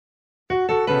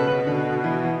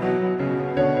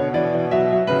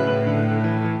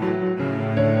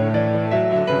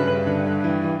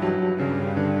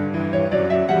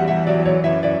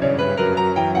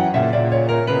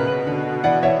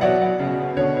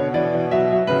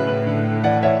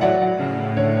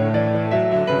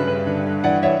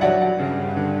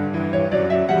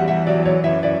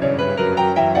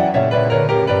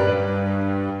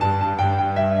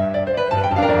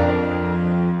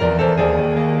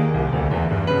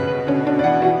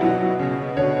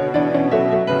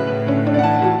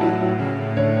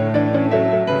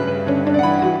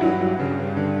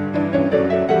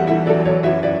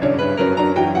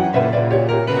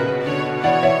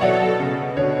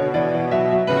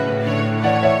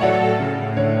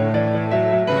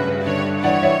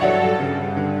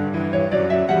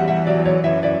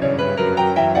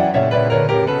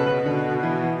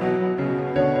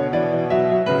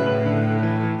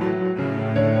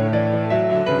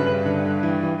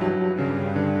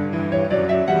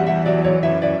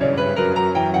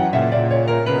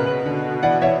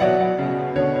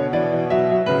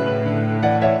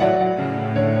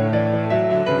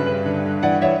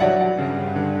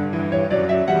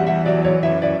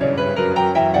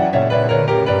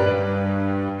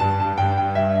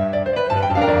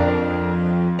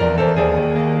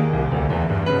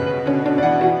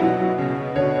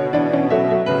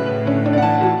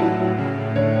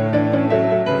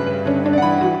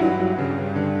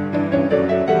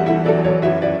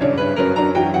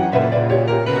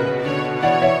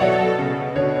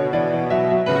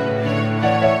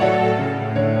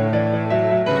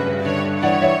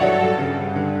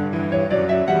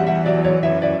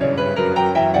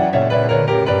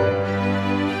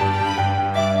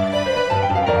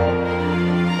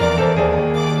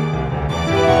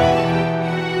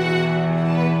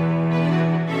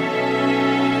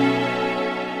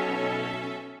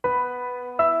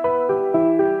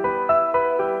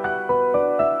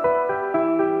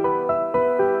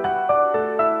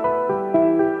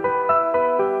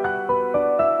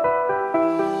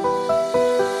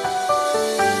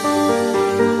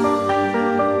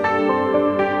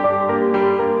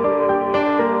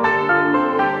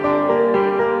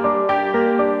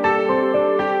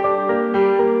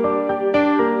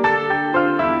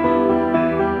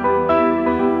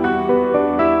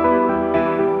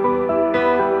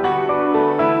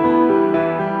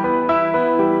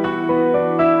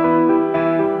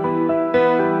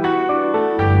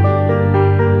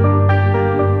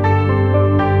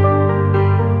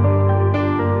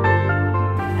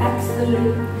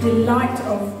delight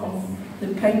of the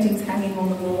paintings hanging on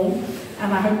the wall,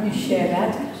 and I hope you share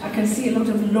that. I can see a lot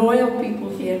of loyal people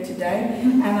here today,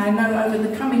 and I know over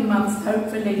the coming months,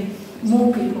 hopefully,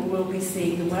 more people will be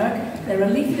seeing the work. There are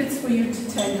leaflets for you to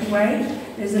take away.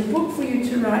 There's a book for you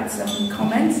to write some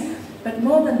comments. But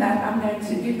more than that, I'm going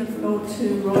to give the floor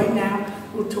to Roy now,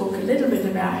 who'll talk a little bit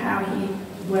about how he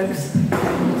works and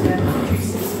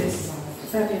produces this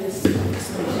fabulous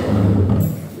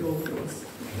exhibition. Your course.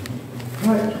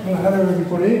 Right, well, hello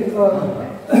everybody.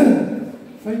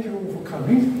 Thank you all for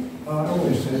coming. I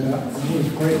always say that. I'm always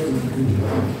grateful for you.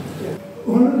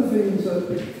 One of the things that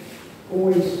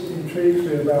always intrigues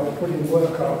me about putting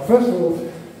work up, first of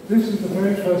all, this is the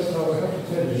very first time I have to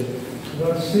tell you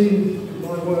that I've seen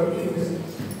my work in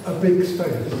a big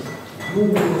space.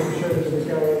 Normally when I'm showing in a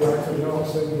gallery like an art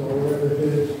centre or wherever it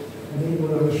is, and even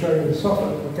when I was showing in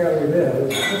Suffolk, the gallery there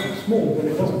wasn't small, but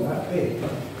it wasn't that big.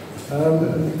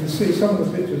 And you can see some of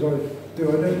the pictures I do,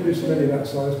 I don't do so many that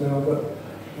size now, but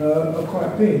are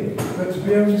quite big. But to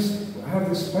be able to have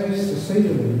the space to see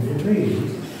them in, for me,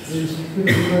 is a bit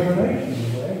of a revelation in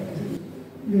a way.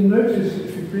 You'll notice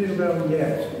if you've been around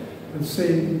yet and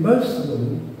seen most of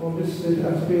them are listed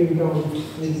as being done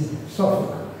in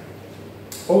Suffolk.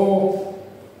 Or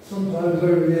sometimes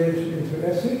over the edge into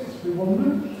Essex, we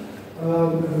wander.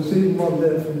 And there's even one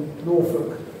there from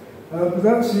Norfolk. But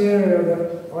that's the area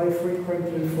that I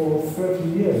frequented for 30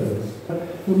 years.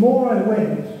 The more I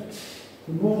went,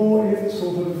 the more it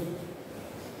sort of,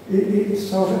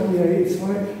 it's like,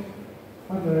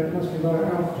 I don't know, it must be like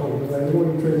alcohol today. The more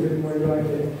you drink it, the more you like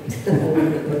it.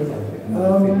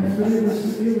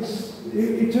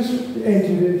 It just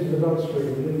entered into the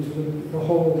bloodstream, into the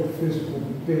whole physical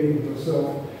being of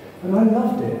myself. And I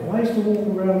loved it. I used to walk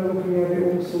around looking at it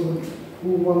all sort of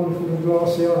all wonderful and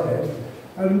glassy eyed.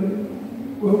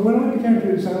 And well, when I began to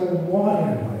examine why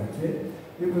I liked it,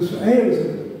 it was a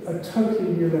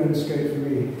totally new landscape for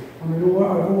me. I mean,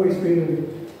 I've always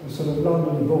been a sort of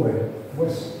London boy.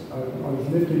 I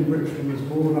lived in Richmond, was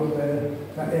born up there,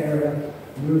 that area,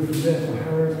 moved from there to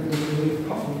Harrow,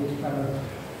 Putney to Harrow.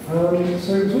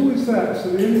 So it was always that. So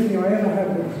the only thing I ever had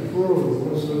that was rural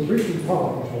was the Richmond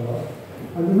Park, which I loved,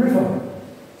 and the river.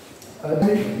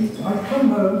 I'd come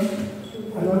home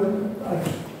and I'd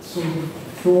sort of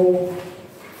draw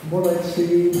what I'd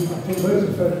seen. I took loads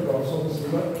of photographs, obviously,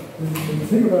 but the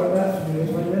thing about that for me is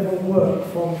I never work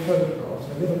from photographs.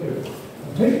 I never do.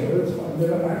 I take those, but I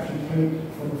never actually paint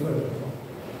from a photograph.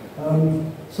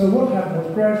 So what happened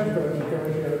was gradually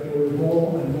doing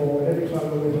more and more, and every time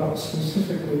I went up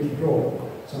specifically to draw.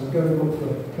 So I'd go and look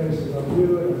for places I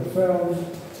knew and I found,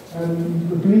 and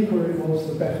the bleaker it was,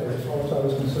 the better, as far as I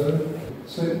was concerned.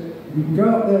 So you can go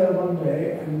up there one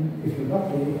day, and if you're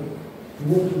lucky, the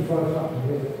water's right up to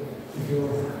here. If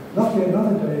you're lucky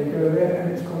another day, you go there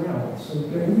and it's gone out. So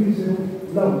there are these little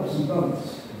lumps and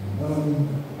bumps,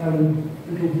 and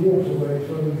little waterway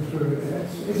flowing through it.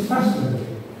 It's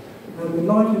fascinating. And the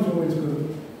light is always good.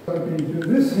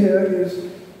 This here is,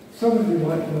 some of you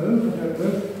might know, I don't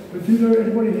know, but do you know,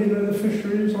 anybody here know the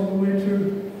fisheries on the way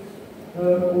to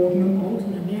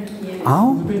Aldenham? Yeah.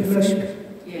 Oh? The big lake.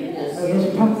 Yes. There's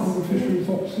a pump on the fisheries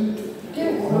opposite.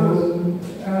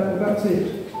 That's it.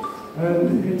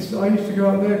 And I used to go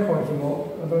out there quite a lot,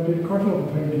 and I did quite a lot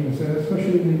of paintings there,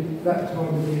 especially in that time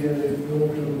of the year, in the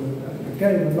autumn. And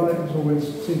again, the light was always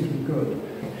seemed to be good.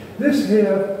 This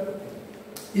here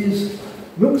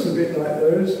looks a bit like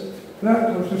those.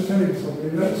 That, I was just telling somebody,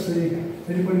 that's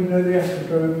anybody know the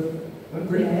Astrodome at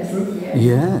Britain? Yes.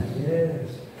 Yes.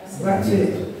 That's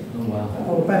it. Oh, wow.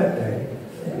 On a bad day.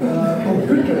 On a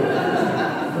good day.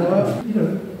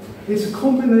 It's a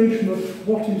combination of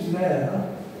what is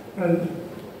there, and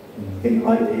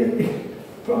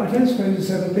but I don't suppose it's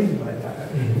ever been like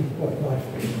that. What life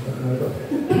been,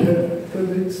 but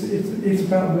it's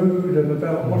about mood and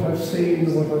about what I've seen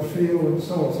and what I feel and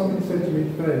so on. Somebody said to me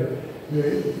today,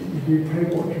 you paint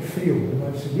what you feel, and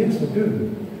I said, yes, I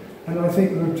do. And I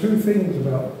think there are two things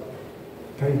about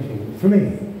painting for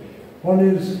me. One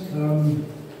is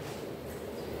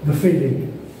the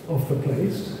feeling of the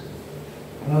place,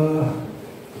 and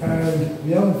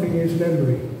the other thing is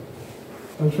memory.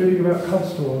 I was reading about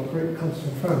Custer, a great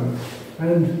Custer fan,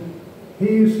 and he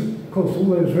used to, of course, all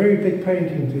those very big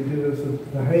paintings he did of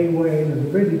the Hayway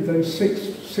and really those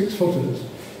six footers,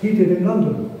 he did in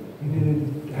London. He did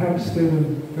in Hampstead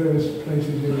and various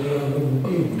places in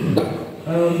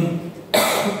London.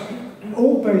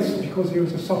 All based because he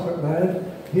was a Suffolk lad.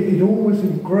 He'd always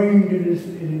ingrained in his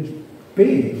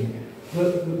being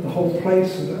the whole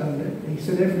place, and he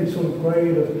said every sort of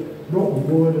grade of rotten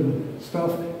wood and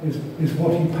stuff is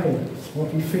what he paints,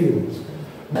 what he feels.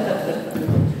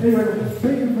 Anyway,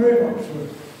 thank you very much for,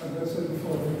 as I said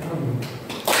before, for coming.